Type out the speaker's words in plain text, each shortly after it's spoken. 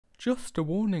Just a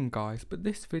warning guys, but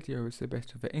this video is a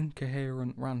bit of an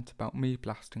incoherent rant about me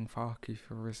blasting Farkie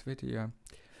for his video.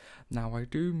 Now I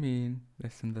do mean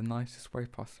this in the nicest way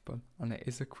possible, and it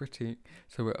is a critique,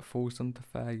 so it falls under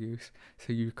fair use,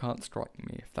 so you can't strike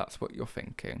me if that's what you're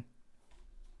thinking.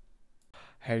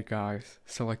 Hey guys,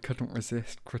 so I couldn't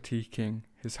resist critiquing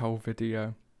his whole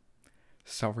video.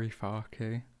 Sorry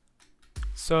Farkie.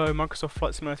 So Microsoft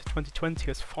Flight Simulator 2020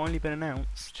 has finally been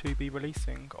announced to be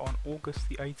releasing on August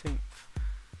the 18th.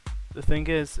 The thing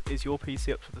is your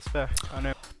PC up to the spec? I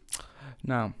know.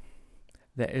 Now,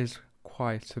 there is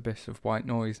quite a bit of white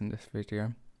noise in this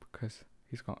video because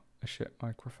he's got a shit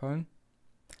microphone,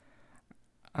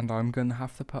 and I'm gonna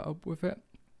have to put up with it,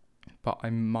 but I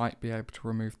might be able to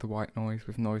remove the white noise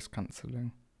with noise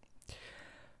cancelling.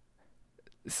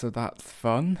 So that's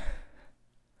fun.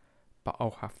 But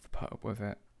I'll have to put up with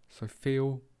it, so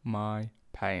feel my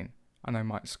pain. And I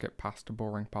might skip past the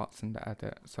boring parts in the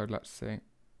edit, so let's see.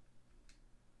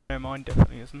 No, mine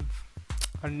definitely isn't.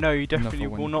 And no, you definitely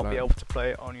will not be able to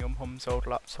play it on your mum's old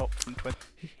laptop from 20...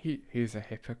 He's a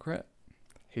hypocrite.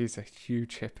 He's a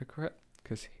huge hypocrite,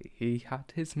 because he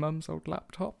had his mum's old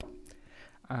laptop.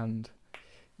 And,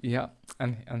 yeah,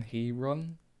 and he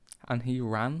ran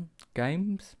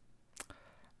games.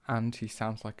 And he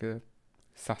sounds like a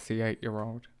sassy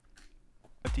 8-year-old.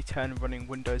 2010 running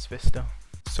Windows Vista.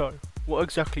 So, what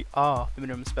exactly are the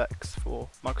minimum specs for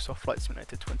Microsoft Flight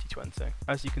Simulator 2020?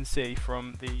 As you can see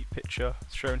from the picture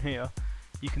shown here,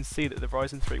 you can see that the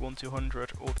Ryzen 3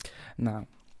 1200 or... Now,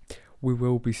 we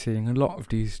will be seeing a lot of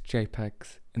these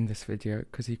JPEGs in this video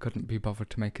because he couldn't be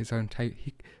bothered to make his own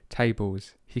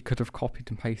tables. He could have copied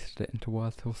and pasted it into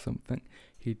Word or something.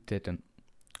 He didn't.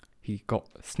 He got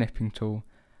a snipping tool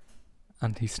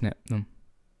and he snipped them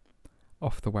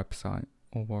off the website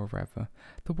or wherever.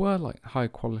 There were like high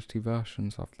quality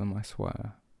versions of them, I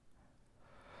swear.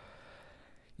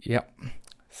 Yep,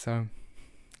 so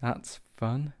that's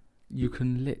fun. You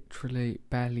can literally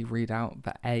barely read out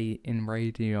the A in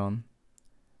Radeon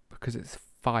because it's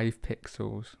 5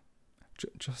 pixels.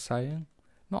 Just saying.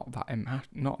 Not that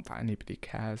anybody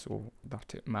cares or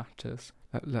that it matters.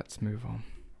 Let's move on.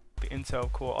 The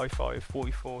Intel Core i5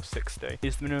 4460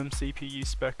 is the minimum CPU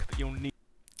spec that you'll need.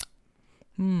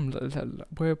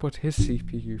 Where would his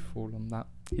CPU fall on that?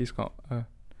 He's got a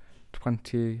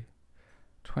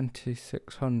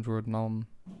 2600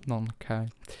 non-K.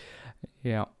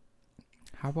 Yeah.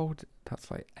 How old?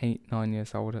 That's like 8-9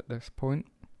 years old at this point.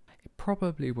 It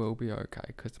probably will be okay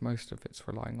because most of it's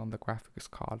relying on the graphics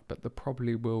card, but there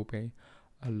probably will be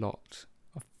a lot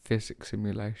of physics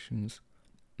simulations.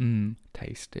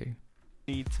 Tasty.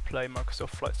 Need to play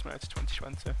Microsoft Flight Simulator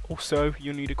 2020. Also,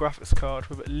 you'll need a graphics card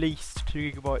with at least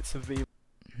 2 GB of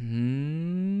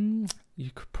VRAM. You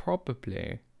could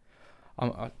probably...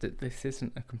 this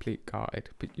isn't a complete guide,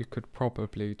 but you could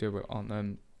probably do it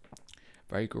on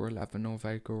Vega 11 or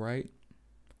Vega 8.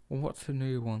 Or what's the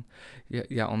new one?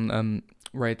 Yeah, on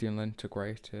Radeon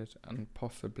Integrated, and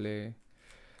possibly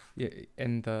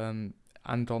in the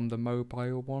and on the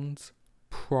mobile ones,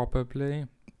 probably.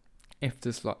 If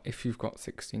you've got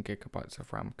 16 GB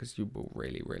of RAM, because you will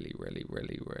really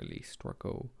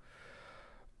struggle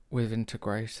with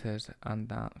integrated and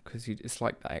that, because it's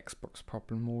like the Xbox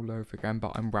problem all over again.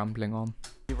 But I'm rambling on.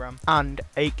 RAM and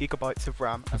 8 GB of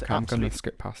RAM. Okay, I'm gonna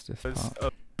skip past this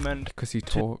part because he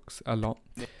talks a lot.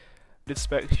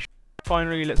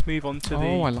 Finally, let's move on to the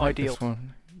I like ideal. This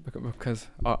one because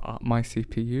my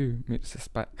CPU meets the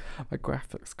spec. My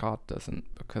graphics card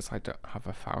doesn't because I don't have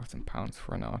 £1,000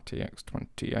 for an RTX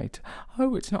 2080.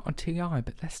 Oh, it's not a TI,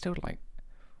 but they're still like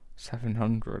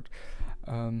 700.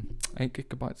 8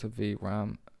 GB of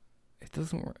VRAM. It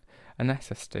doesn't. An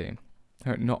SSD,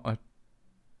 not a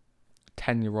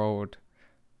 10-year-old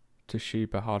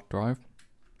Toshiba hard drive.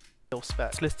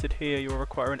 Specs listed here. You'll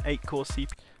require an 8-core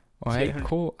CPU. Oh, 8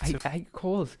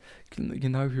 cores. You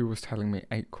know who was telling me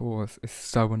 8 cores is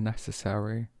so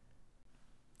unnecessary.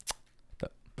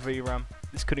 VRAM.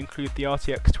 This could include the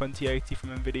RTX 2080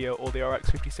 from Nvidia or the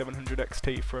RX 5700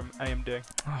 XT from AMD.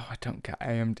 Oh, I don't get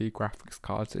AMD graphics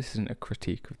cards. This isn't a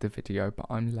critique of the video, but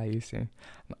I'm lazy.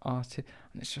 And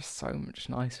it's just so much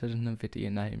nicer than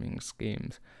Nvidia naming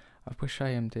schemes. I wish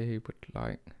AMD would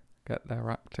like get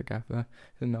their act together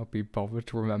and they'll be bothered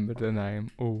to remember the name.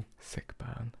 Oh, sick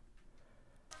burn.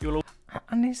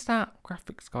 And is that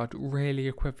graphics card really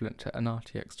equivalent to an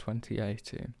RTX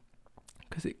 2080?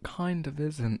 Because it kind of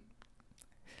isn't.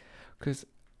 Because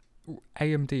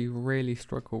AMD really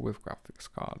struggle with graphics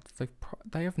cards. They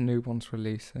have new ones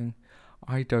releasing.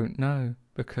 I don't know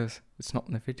because it's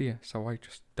not Nvidia, so I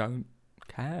just don't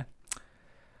care.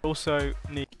 Also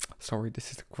need Sorry,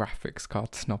 this is a graphics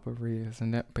card snobbery,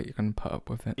 isn't it? But you're going to put up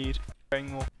with it.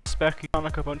 going more spec. You can't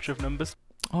like a bunch of numbers.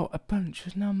 Oh, a bunch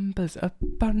of numbers. A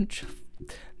bunch of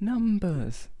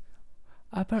numbers.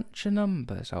 A bunch of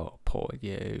numbers. Oh, poor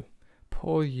you.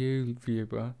 Poor you,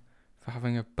 viewer, for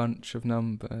having a bunch of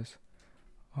numbers.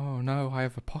 Oh no, I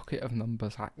have a pocket of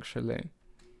numbers, actually.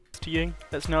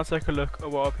 Let's now take a look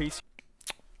at what our PC...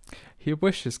 He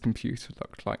wished his computer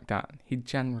looked like that. He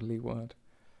generally would.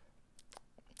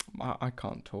 I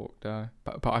can't talk though,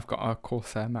 but I've got a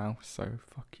Corsair mouse, so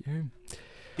fuck you.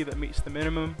 that meets the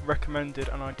minimum recommended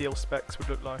and ideal specs would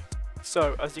look like.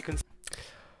 So, as you can see,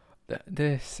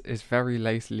 this is very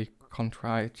lazily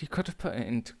contrived. You could have put it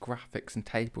into graphics and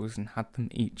tables and had them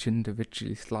each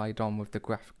individually slide on with the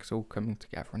graphics all coming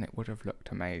together, and it would have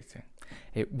looked amazing.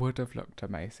 It would have looked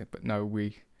amazing, but no,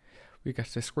 we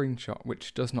get a screenshot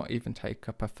which does not even take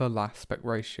up a full aspect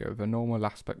ratio. The normal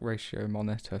aspect ratio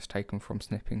monitor is taken from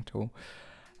snipping tool.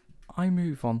 I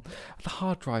move on. The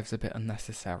hard drive's a bit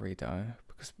unnecessary though,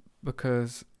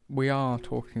 because we are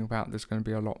talking about there's going to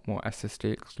be a lot more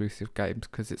SSD exclusive games,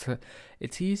 because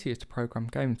it's easier to program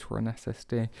games for an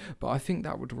SSD, but I think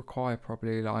that would require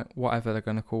probably like whatever they're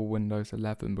going to call Windows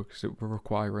 11, because it will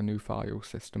require a new file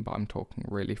system. But I'm talking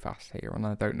really fast here and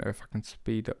I don't know if I can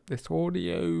speed up this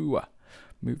audio.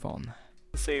 Move on.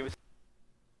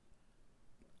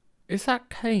 Is that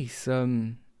case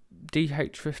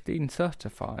DH15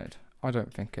 certified? I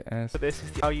don't think it is. So this is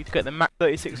how you get the Mac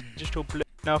 36 digital blue.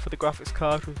 Now for the graphics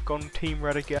card, we've gone Team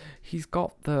Red again. He's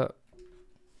got the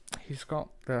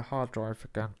hard drive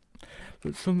again.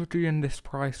 But somebody in this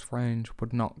price range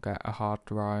would not get a hard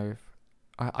drive.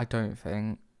 I don't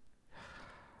think.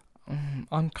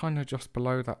 I'm kind of just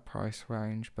below that price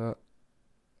range, but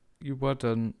you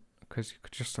wouldn't, because you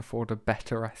could just afford a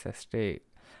better SSD.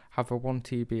 Have a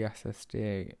 1TB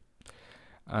SSD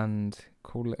and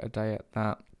call it a day at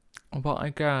that. But I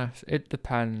guess it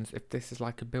depends if this is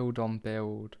like a build on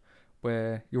build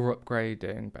where you're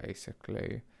upgrading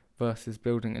basically versus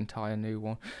building an entire new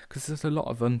one, because there's a lot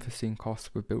of unforeseen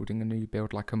costs with building a new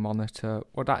build, like a monitor.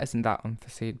 Well, that isn't that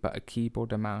unforeseen, but a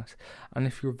keyboard, a mouse. And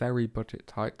if you're very budget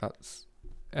tight, that's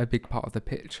a big part of the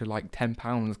picture. Like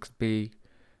 £10 could be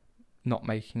not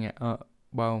making it up.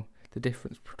 Well, the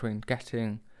difference between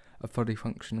getting a fully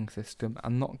functioning system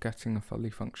and not getting a fully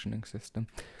functioning system.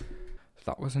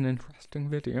 That was an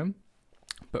interesting video,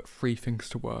 but 3 things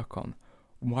to work on: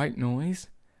 white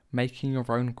noise, making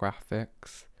your own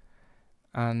graphics,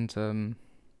 and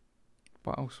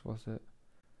what else was it?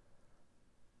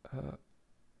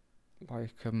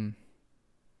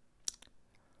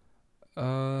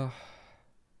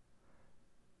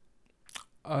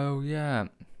 Oh yeah,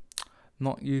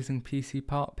 not using PC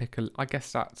Part Picker. I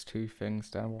guess that's 2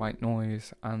 things there: white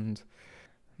noise and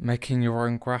making your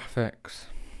own graphics.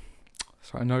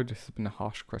 So I know this has been a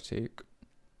harsh critique,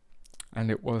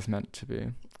 and it was meant to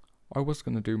be. I was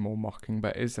going to do more mocking,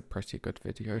 but it is a pretty good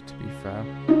video to be fair.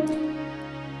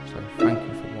 So thank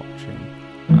you for watching,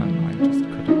 and I just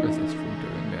couldn't resist from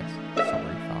doing this.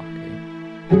 Sorry, Farkie.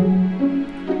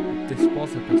 This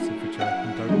was a bit of a joke,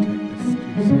 and don't take this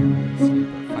too seriously,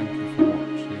 but thank you for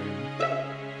watching,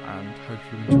 and hope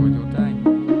you enjoyed the